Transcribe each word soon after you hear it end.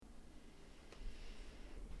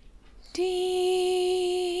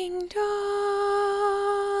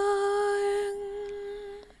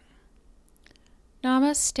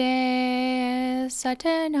Namaste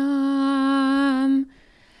Satanam.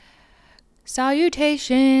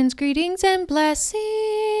 Salutations, greetings, and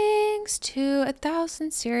blessings to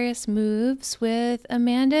 1,000 Serious Moves with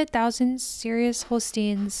Amanda 1,000 Serious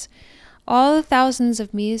Holsteins. All the thousands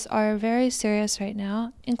of me's are very serious right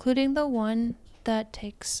now, including the one that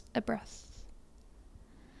takes a breath.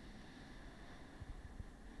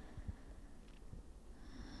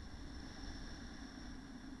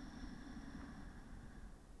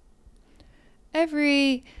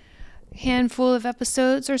 Every handful of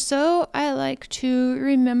episodes or so, I like to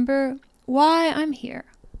remember why I'm here.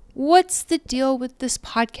 What's the deal with this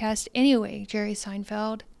podcast anyway, Jerry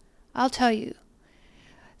Seinfeld? I'll tell you.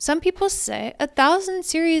 Some people say 1,000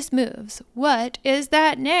 Serious Moves. What is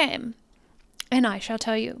that name? And I shall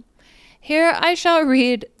tell you. Here I shall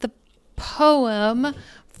read the poem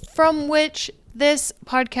from which this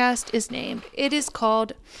podcast is named. It is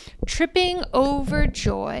called Tripping Over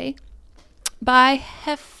Joy by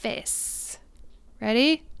Hefes.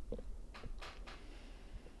 Ready?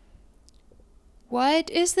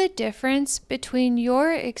 What is the difference between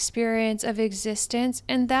your experience of existence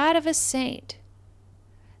and that of a saint?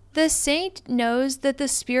 The saint knows that the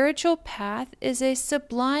spiritual path is a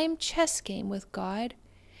sublime chess game with God,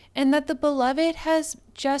 and that the beloved has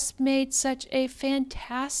just made such a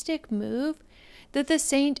fantastic move that the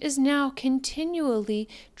saint is now continually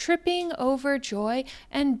tripping over joy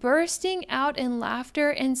and bursting out in laughter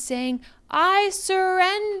and saying, "I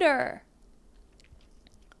surrender."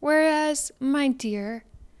 Whereas, my dear,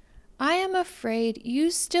 I am afraid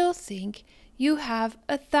you still think you have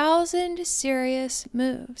 1,000 serious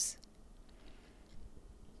moves.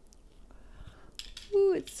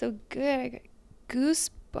 Ooh, it's so good. I got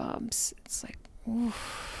goosebumps. It's like,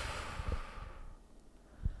 oof.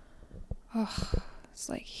 Oh, it's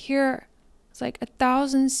like here, it's like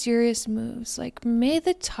 1,000 serious moves. Like, may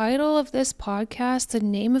the title of this podcast, the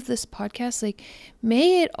name of this podcast, like,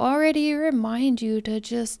 may it already remind you to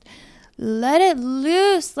just let it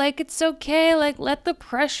loose. Like, it's okay. Like, let the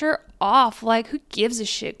pressure off. Like, who gives a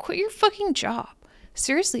shit? Quit your fucking job.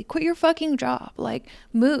 Seriously, quit your fucking job. Like,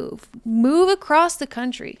 move across the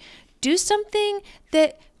country. Do something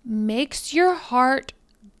that makes your heart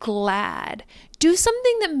glad. Do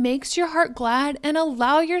something that makes your heart glad and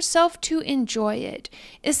allow yourself to enjoy it,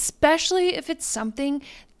 especially if it's something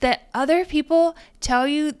that other people tell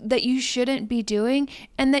you that you shouldn't be doing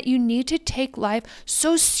and that you need to take life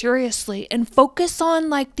so seriously and focus on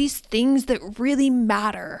like these things that really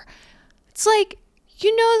matter. It's like,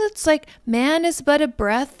 that's like man is but a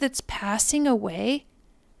breath that's passing away.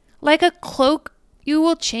 Like a cloak, you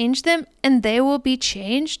will change them and they will be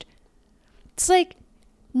changed. It's like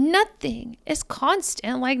nothing is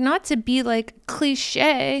constant, like not to be like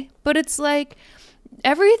cliche, but it's like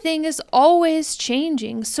everything is always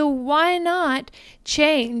changing. So why not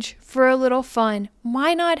change for a little fun?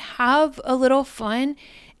 Why not have a little fun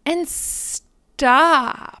and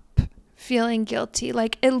stop feeling guilty?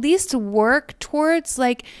 Like at least work towards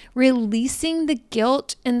like releasing the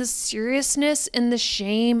guilt and the seriousness and the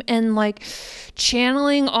shame and like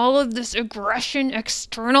channeling all of this aggression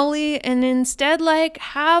externally, and instead like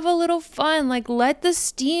have a little fun, like let the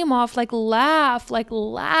steam off, like laugh.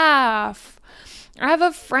 I have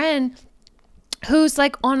a friend who's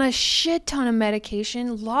like on a shit ton of medication,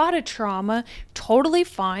 a lot of trauma, totally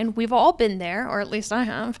fine. We've all been there, or at least I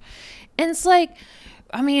have. And it's like,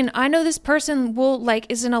 I mean, I know this person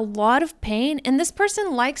is in a lot of pain, and this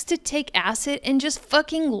person likes to take acid and just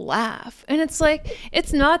fucking laugh. And it's like,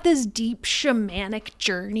 it's not this deep shamanic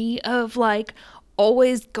journey of like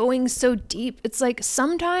always going so deep. It's like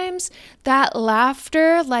sometimes that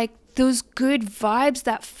laughter, like those good vibes,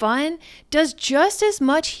 that fun, does just as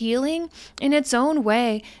much healing in its own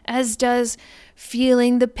way as does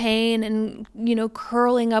feeling the pain and,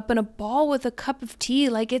 curling up in a ball with a cup of tea.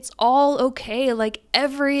 Like, it's all okay. Like,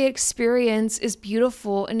 every experience is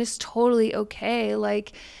beautiful and it's totally okay.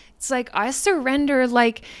 Like, it's like, I surrender.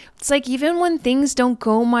 Like, it's like, even when things don't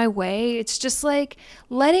go my way, it's just like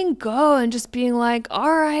letting go and just being like,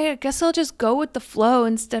 all right, I guess I'll just go with the flow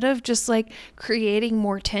instead of just like creating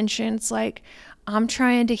more tension. It's like, I'm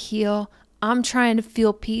trying to heal. I'm trying to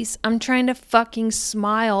feel peace. I'm trying to fucking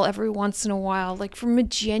smile every once in a while, like from a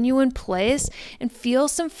genuine place, and feel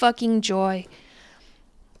some fucking joy.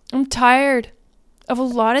 I'm tired of a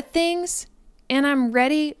lot of things, and I'm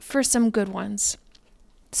ready for some good ones.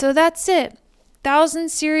 So that's it. 1,000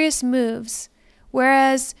 serious moves.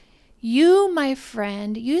 Whereas you, my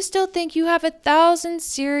friend, you still think you have 1,000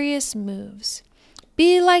 serious moves.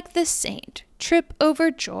 Be like the saint. Trip over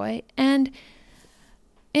joy and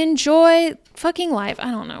enjoy fucking life.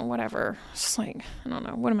 I don't know, whatever. It's like, I don't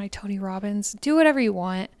know. What am I, Tony Robbins? Do whatever you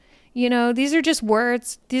want. You know, these are just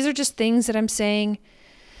words. These are just things that I'm saying.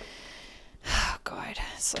 Oh, God.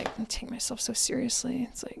 It's like, I take myself so seriously.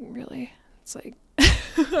 It's like, really? It's like,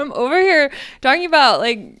 I'm over here talking about,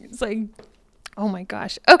 like, it's like, oh my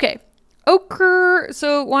gosh. Okay.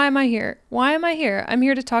 So why am I here? I'm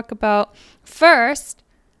here to talk about, first,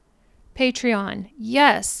 Patreon.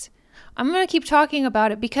 Yes. I'm going to keep talking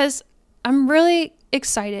about it because I'm really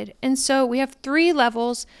excited. And so we have 3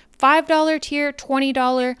 levels, $5 tier,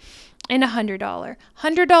 $20, and $100.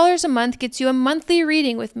 $100 a month gets you a monthly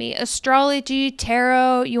reading with me. Astrology,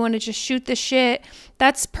 tarot, you want to just shoot the shit.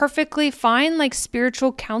 That's perfectly fine. Like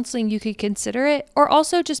spiritual counseling, you could consider it, or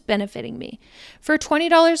also just benefiting me. For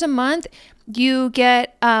 $20 a month, you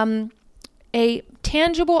get a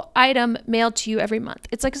tangible item mailed to you every month.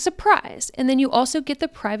 It's like a surprise. And then you also get the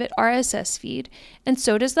private RSS feed, and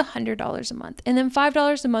so does the $100 a month. And then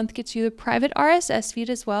 $5 a month gets you the private RSS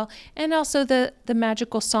feed as well, and also the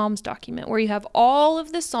magical Psalms document where you have all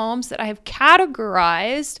of the Psalms that I have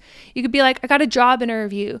categorized. You could be like, I got a job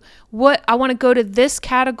interview. I want to go to this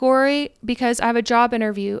category because I have a job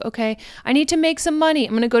interview. Okay. I need to make some money.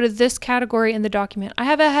 I'm going to go to this category in the document. I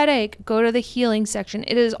have a headache. Go to the healing section.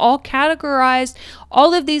 It is all categorized.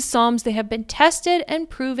 All of these Psalms, they have been tested and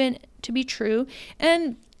proven to be true.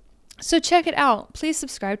 And so check it out. Please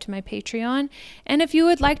subscribe to my Patreon. And if you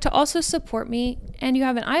would like to also support me and you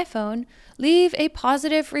have an iPhone, leave a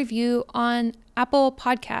positive review on Apple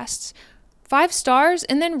Podcasts. 5 stars,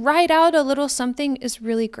 and then write out a little something is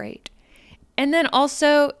really great. And then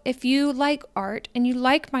also, if you like art and you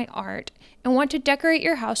like my art and want to decorate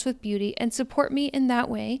your house with beauty and support me in that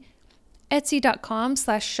way,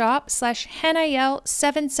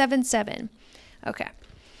 etsy.com/shop/Hanael777. Okay.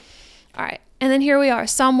 All right. And then here we are,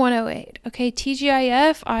 Psalm 108. Okay,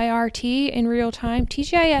 TGIF, IRT in real time.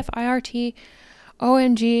 TGIF, IRT,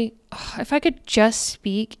 OMG. Oh, if I could just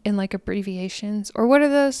speak in like abbreviations, or what are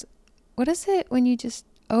those? What is it when you just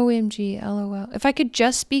OMG, LOL? If I could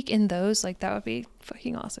just speak in those, like that would be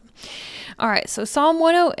fucking awesome. All right, so Psalm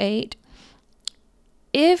 108.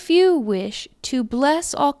 If you wish to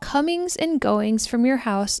bless all comings and goings from your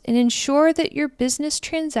house and ensure that your business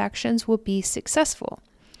transactions will be successful,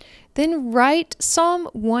 then write Psalm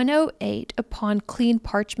 108 upon clean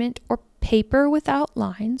parchment or paper without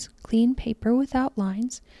lines, clean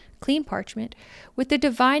parchment, with the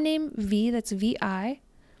divine name V, that's VI,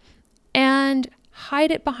 and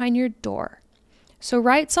hide it behind your door. So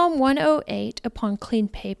write Psalm 108 upon clean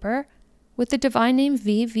paper with the divine name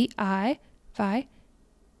VI,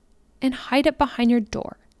 and hide it behind your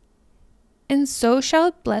door. And so shall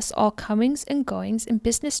it bless all comings and goings, and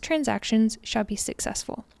business transactions shall be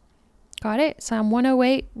successful. Got it? Psalm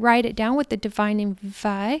 108, write it down with the divine name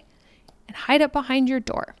VI, and hide it behind your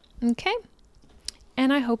door. Okay?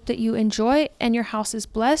 And I hope that you enjoy and your house is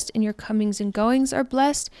blessed and your comings and goings are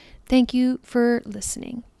blessed. Thank you for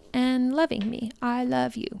listening and loving me. I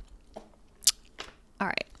love you. All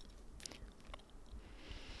right.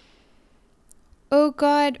 Oh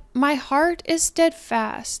God, my heart is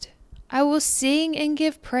steadfast. I will sing and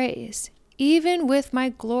give praise, even with my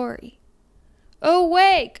glory.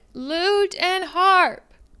 Awake, lute and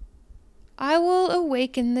harp. I will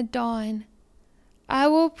awaken the dawn. I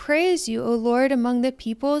will praise you, O Lord, among the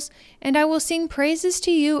peoples, and I will sing praises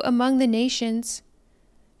to you among the nations.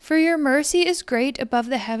 For your mercy is great above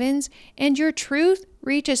the heavens, and your truth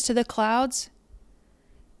reaches to the clouds.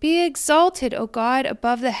 Be exalted, O God,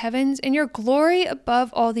 above the heavens, and your glory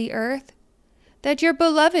above all the earth, that your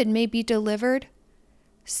beloved may be delivered.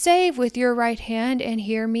 Save with your right hand and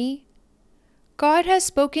hear me. God has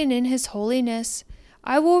spoken in his holiness.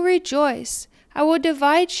 I will rejoice. I will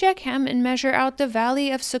divide Shechem and measure out the valley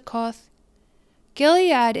of Succoth.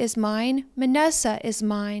 Gilead is mine, Manasseh is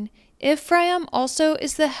mine. Ephraim also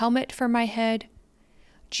is the helmet for my head.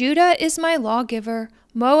 Judah is my lawgiver,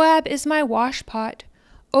 Moab is my washpot.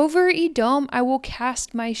 Over Edom I will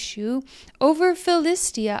cast my shoe, over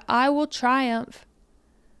Philistia I will triumph.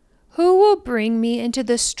 Who will bring me into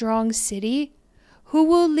the strong city? Who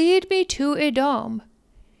will lead me to Edom?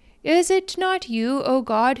 Is it not you, O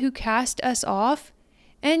God, who cast us off?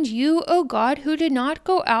 And you, O God, who did not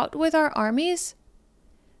go out with our armies?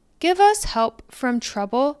 Give us help from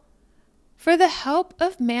trouble, for the help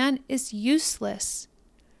of man is useless.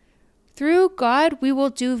 Through God we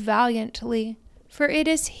will do valiantly, for it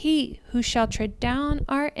is he who shall tread down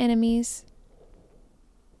our enemies.